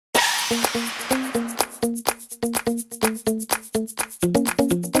Sharrow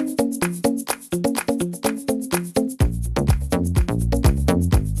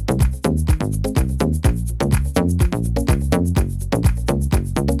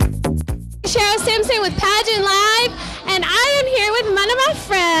Simpson with PageantLive, and I am here with one of my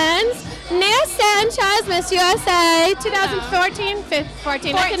friends, Nia Sanchez, Miss USA 2014,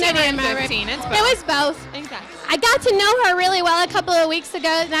 14, 15. It was both. Exactly. I got to know her really well a couple of weeks ago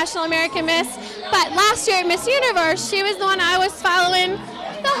at National American Miss, but last year at Miss Universe, she was the one I was following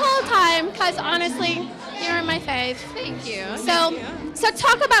the whole time, because honestly, you're my fave. Thank you. So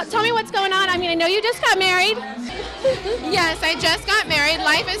tell me what's going on. I mean, I know you just got married. Yes, I just got married.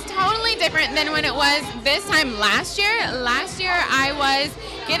 Life is totally different than when it was this time last year. Last year I was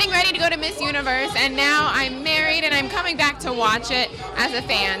getting ready to go to Miss Universe, and now I'm married and I'm coming back to watch it as a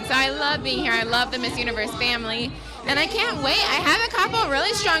fan. So I love being here. I love the Miss Universe family, and I can't wait. I have a couple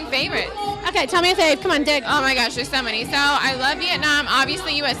really strong favorites. Okay, tell me a fave. Come on, dig. Oh my gosh, there's so many. So I love Vietnam,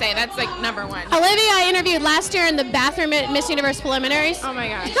 obviously USA. That's like #1. Olivia, I interviewed last year in the bathroom at Miss Universe preliminaries. Oh my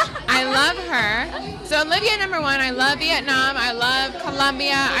gosh, I love her. So Olivia #1. I love Vietnam. I love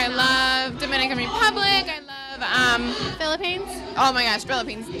Colombia. I love Dominican Republic. I love Philippines. Oh my gosh,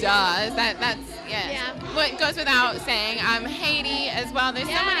 Philippines does. That's yeah. What goes without saying. Haiti as well. There's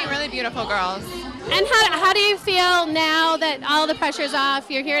so many really beautiful girls. And how do you feel now that all the pressure's off?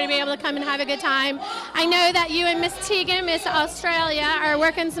 You're here to be able to come and have a good time. I know that you and Miss Tegan, Miss Australia, are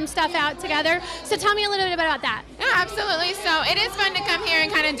working some stuff out together. So tell me a little bit about that. Yeah, absolutely. So it is fun to come here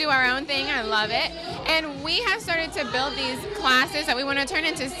and kind of do our own thing. I love it. And we have started to build these classes that we want to turn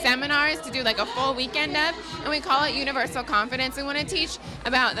into seminars to do like a full weekend of. And we call it Universal Confidence. We want to teach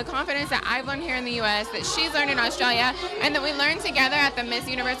about the confidence that I've learned here in the U.S., that she's learned in Australia, and that we learned together at the Miss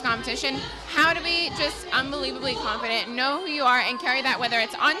Universe competition how to be just unbelievably confident, know who you are, and carry that whether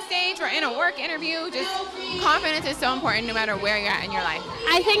it's on stage or in a work interview. Just confidence is so important no matter where you're at in your life.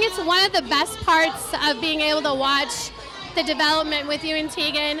 I think it's one of the best parts of being able to watch the development with you and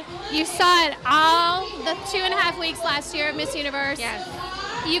Tegan. You saw it all the 2.5 weeks last year of Miss Universe. Yes.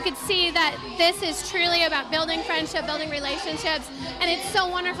 You could see that this is truly about building friendship, building relationships, and it's so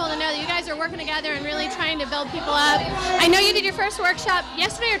wonderful to know that you guys are working together and really trying to build people up. I know you did your first workshop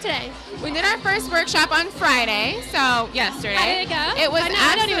yesterday or today? We did our first workshop on Friday, so yesterday. How did it go? It was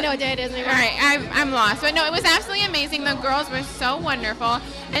I don't even know what day it is anymore. All right, I'm lost. But no, it was absolutely amazing. The girls were so wonderful,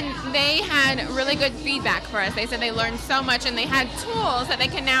 and they had really good feedback for us. They said they learned so much, and they had tools that they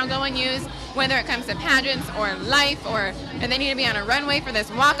can now go and use, whether it comes to pageants or life, or if they need to be on a runway for this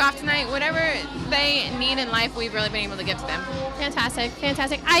walk-off tonight, whatever they need in life, we've really been able to give to them. Fantastic,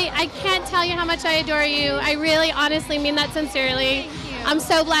 fantastic. I can't tell you how much I adore you. I really honestly mean that sincerely. I'm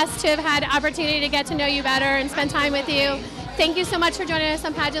so blessed to have had the opportunity to get to know you better and spend time with you. Thank you so much for joining us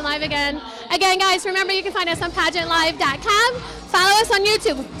on Pageant Live again. Again, guys, remember you can find us on PageantLive.com. Follow us on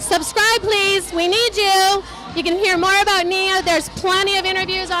YouTube. Subscribe, please. We need you. You can hear more about Nia. There's plenty of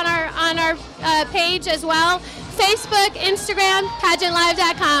interviews on our page as well. Facebook, Instagram,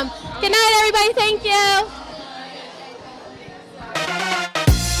 PageantLive.com. Good night, everybody. Thank you.